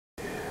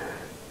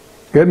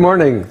Good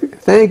morning.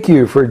 Thank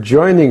you for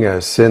joining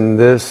us in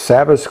this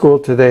Sabbath School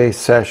Today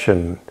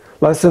session.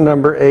 Lesson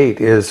number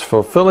 8 is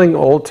Fulfilling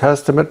Old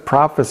Testament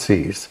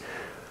Prophecies.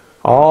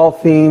 All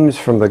themes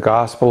from the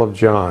Gospel of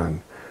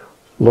John.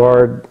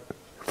 Lord,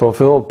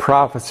 fulfilled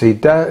prophecy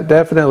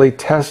definitely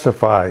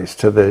testifies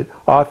to the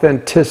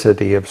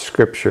authenticity of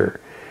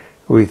Scripture.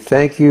 We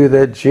thank you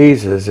that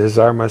Jesus is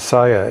our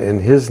Messiah.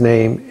 In His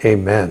name,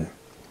 amen.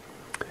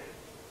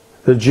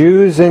 The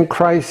Jews in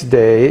Christ's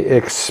day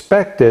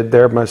expected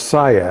their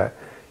Messiah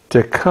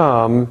to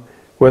come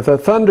with a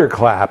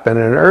thunderclap and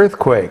an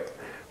earthquake,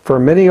 for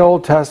many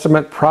Old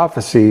Testament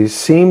prophecies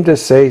seem to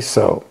say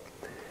so.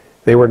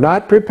 They were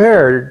not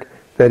prepared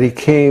that He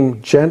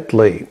came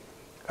gently,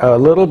 a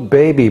little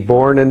baby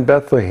born in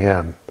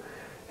Bethlehem,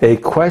 a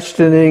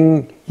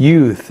questioning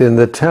youth in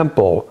the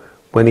temple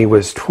when He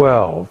was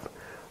 12,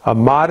 a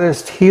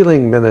modest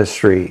healing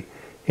ministry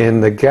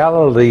in the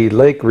Galilee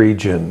lake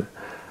region,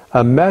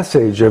 a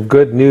message of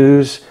good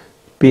news,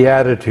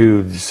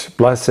 beatitudes,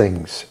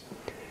 blessings.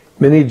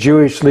 Many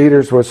Jewish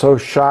leaders were so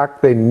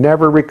shocked they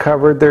never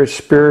recovered their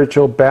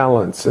spiritual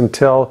balance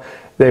until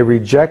they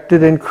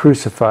rejected and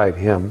crucified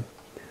Him.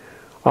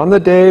 On the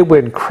day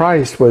when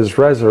Christ was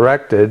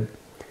resurrected,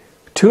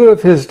 2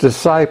 of His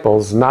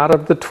disciples, not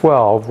of the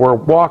 12, were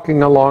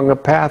walking along a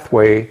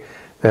pathway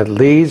that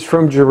leads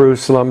from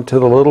Jerusalem to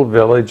the little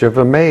village of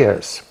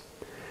Emmaus.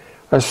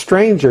 A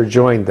stranger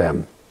joined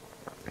them,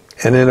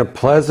 and in a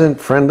pleasant,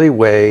 friendly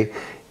way,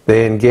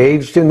 they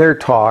engaged in their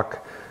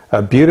talk,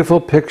 a beautiful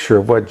picture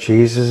of what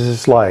Jesus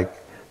is like.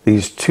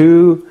 These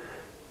 2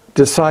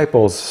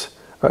 disciples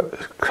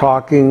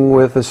talking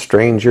with a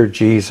stranger,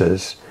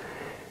 Jesus.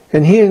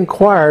 And He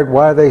inquired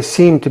why they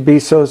seemed to be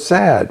so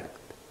sad.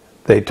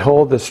 They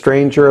told the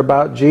stranger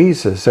about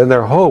Jesus and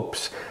their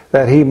hopes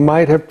that He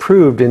might have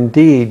proved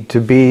indeed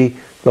to be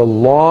the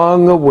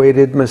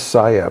long-awaited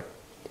Messiah.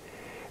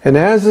 And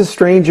as the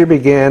stranger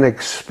began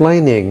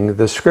explaining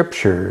the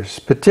Scriptures,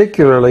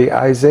 particularly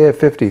Isaiah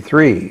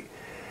 53,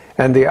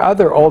 and the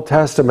other Old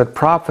Testament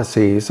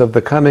prophecies of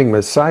the coming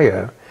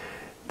Messiah,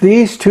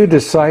 these 2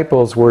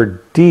 disciples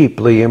were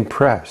deeply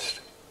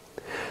impressed.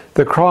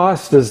 The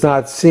cross does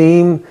not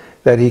seem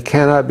that He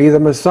cannot be the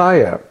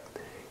Messiah.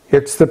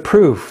 It's the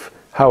proof,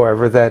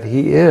 however, that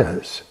He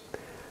is.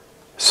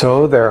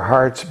 So their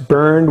hearts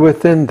burned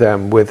within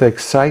them with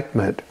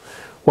excitement.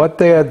 What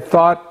they had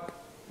thought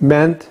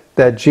meant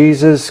that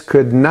Jesus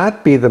could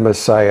not be the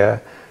Messiah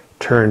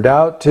turned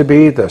out to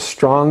be the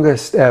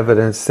strongest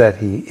evidence that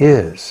He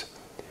is.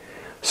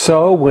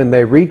 So when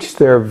they reached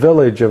their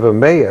village of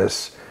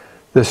Emmaus,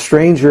 the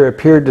stranger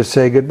appeared to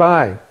say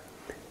goodbye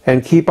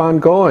and keep on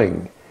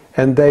going,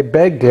 and they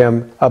begged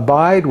Him,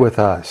 "Abide with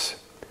us."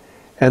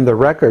 And the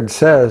record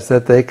says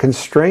that they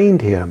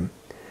constrained Him.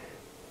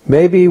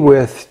 Maybe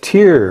with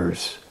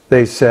tears,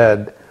 they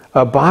said,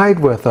 "Abide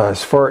with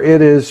us, for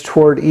it is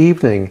toward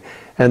evening,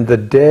 and the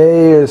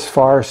day is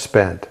far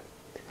spent."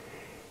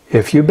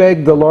 If you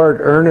beg the Lord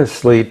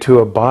earnestly to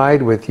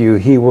abide with you,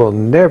 He will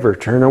never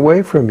turn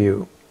away from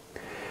you.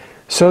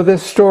 So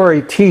this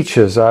story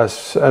teaches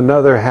us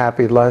another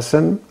happy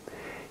lesson.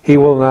 He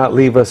will not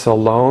leave us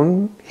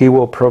alone. He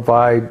will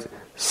provide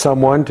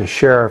someone to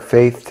share our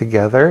faith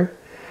together.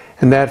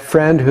 And that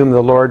friend whom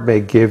the Lord may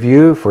give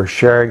you for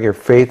sharing your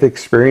faith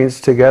experience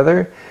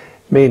together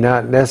may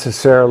not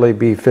necessarily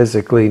be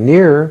physically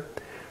near,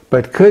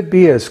 but could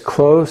be as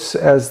close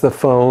as the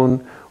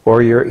phone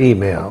or your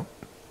email.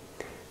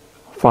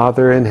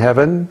 Father in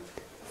heaven,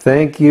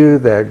 thank you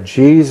that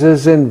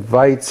Jesus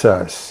invites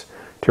us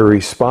to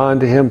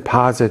respond to Him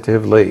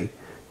positively,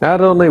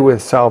 not only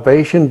with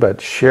salvation, but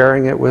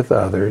sharing it with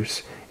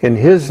others. In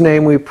His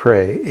name we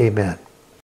pray, amen.